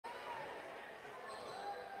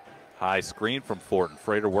High screen from Fortin.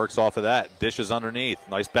 Frater works off of that. Dishes underneath.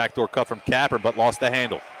 Nice backdoor cut from Capper, but lost the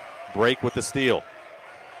handle. Brake with the steal.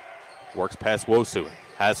 Works past Wosu.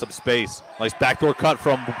 Has some space. Nice backdoor cut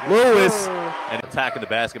from Lewis. And attacking the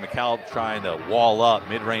basket. McCall trying to wall up.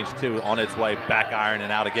 Mid-range two on its way. Back iron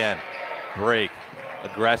and out again. Brake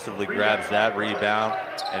aggressively grabs that rebound.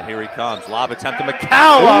 And here he comes. Lob attempt to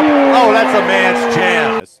McCall up. Oh, that's a man's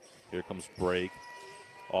jam. Here comes Brake.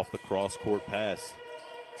 Off the cross-court pass.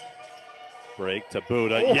 Brake to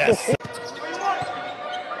Buddha. Yes.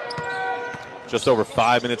 Just over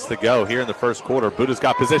 5 minutes to go here in the first quarter. Buddha's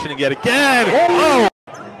got positioning yet again. Oh!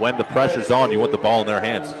 When the pressure's on, you want the ball in their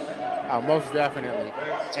hands. Most definitely.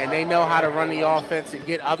 And they know how to run the offense and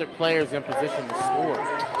get other players in position to score.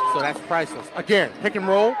 So that's priceless. Again, pick and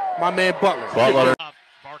roll, my man Butler.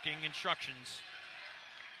 Barking instructions.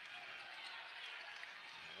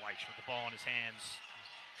 Weiss with the ball in his hands.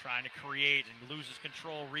 Trying to create and loses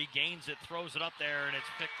control, regains it, throws it up there, and it's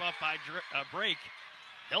picked up by Brake.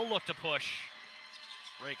 He'll look to push.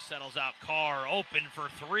 Brake settles out. Carr open for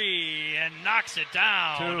three and knocks it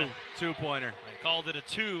down. Two-pointer. They called it a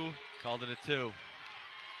two. Called it a two.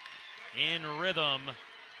 In rhythm.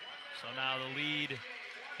 So now the lead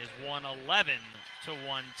is 111 to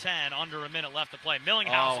 110. Under a minute left to play.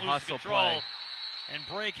 Millinghouse loses control. Play. And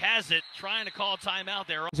Brake has it, trying to call timeout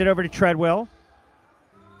there. Is it over to Treadwell?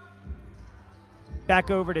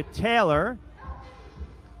 Back over to Taylor.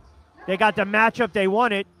 They got the matchup they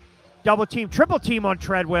wanted. Double team, triple team on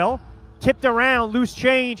Treadwell. Tipped around, loose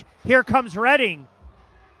change. Here comes Redding.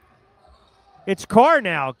 It's Carr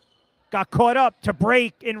now. Got caught up to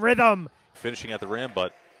Brake in rhythm. Finishing at the rim,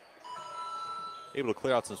 but able to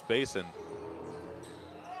clear out some space and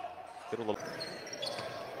get a little.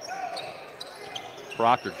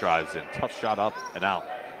 Proctor drives in. Tough shot up and out.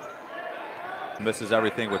 Misses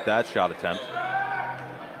everything with that shot attempt.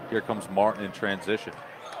 Here comes Martin in transition.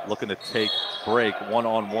 Looking to take Brake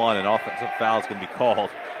one-on-one, and offensive foul is going to be called.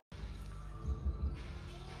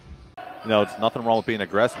 You know, it's nothing wrong with being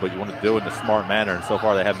aggressive, but you want to do it in a smart manner, and so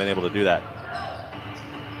far they haven't been able to do that.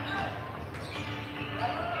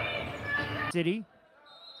 City.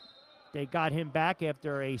 They got him back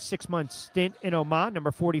after a 6-month stint in Oman,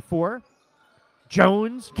 number 44.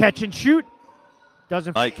 Jones, catch and shoot.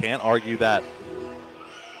 Doesn't. I can't argue that.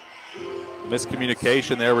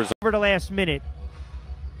 Miscommunication there was over the last minute.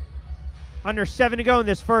 Under 7 to go in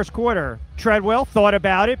this first quarter. Treadwell thought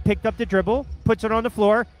about it, picked up the dribble, puts it on the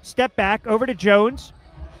floor, step back over to Jones.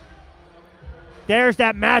 There's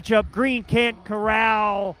that matchup. Green can't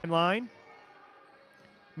corral line.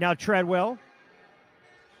 Now Treadwell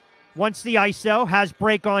wants the ISO, has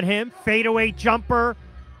Brake on him, fadeaway jumper,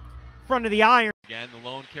 front of the iron. Again, the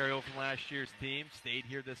lone carryover from last year's team, stayed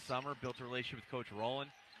here this summer, built a relationship with Coach Rowland.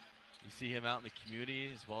 You see him out in the community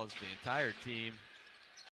as well as the entire team.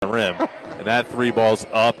 Rim, and that three ball's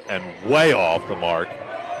up and way off the mark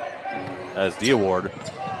as Diaward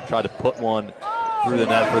tried to put one through the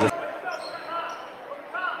net for the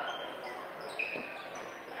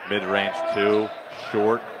mid-range two,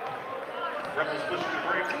 short.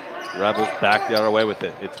 Rebels back the other way with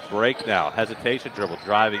it. It's Brake now. Hesitation dribble,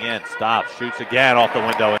 driving in, stops, shoots again off the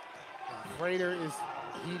window. Frater is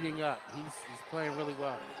heating up. He's playing really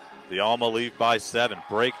well. The Alma lead by 7.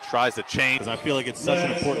 Brake tries to change. Because I feel like it's such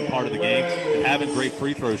an important part of the game. Having great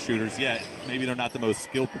free throw shooters, yet maybe they're not the most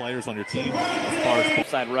skilled players on your team as far as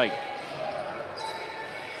side right.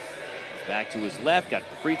 Back to his left, got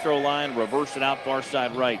the free throw line, reverse it out far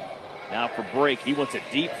side right. Now for Brake, he wants a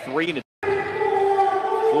deep three. And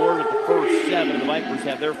Ford with the first 7. The Vipers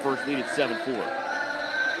have their first lead at 7-4.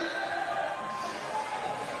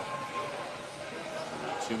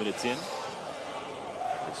 2 minutes in.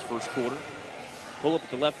 This first quarter. Pull up at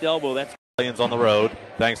the left elbow. That's on the road,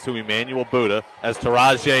 thanks to Emmanuel Buddha as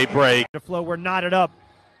Tarojae Brake. The flow, we're knotted up.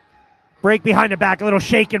 Brake behind the back, a little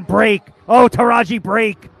shake and break. Oh, Tarojae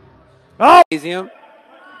Brake. Oh!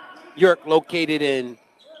 York, located in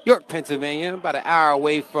York, Pennsylvania, about an hour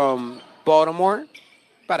away from Baltimore,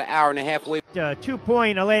 about an hour and a half away.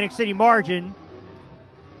 2-point Atlantic City margin.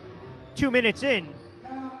 2 minutes in.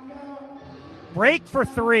 Brake for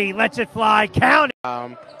 3, lets it fly, count it.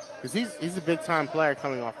 Because he's a big-time player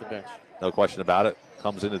coming off the bench. No question about it.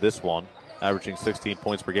 Comes into this one, averaging 16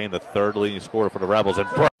 points per game, the 3rd leading scorer for the Rebels. And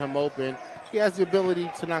him open. He has the ability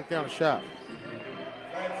to knock down a shot.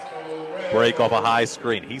 Brake off a high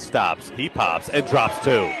screen. He stops, he pops, and drops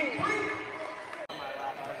 2.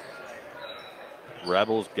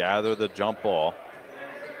 Rebels gather the jump ball.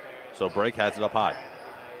 So Brake has it up high.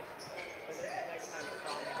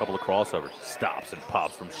 Couple of crossovers, stops and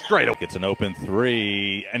pops from straight up. Gets an open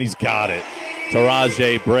 3, and he's got it.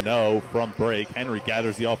 Tarojae Brake. No from Brake. Henry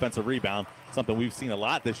gathers the offensive rebound. Something we've seen a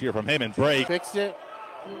lot this year from him and Brake. Fixed it.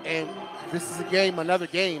 And this is a game, another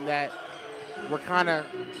game that we're kind of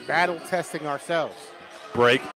battle testing ourselves. Brake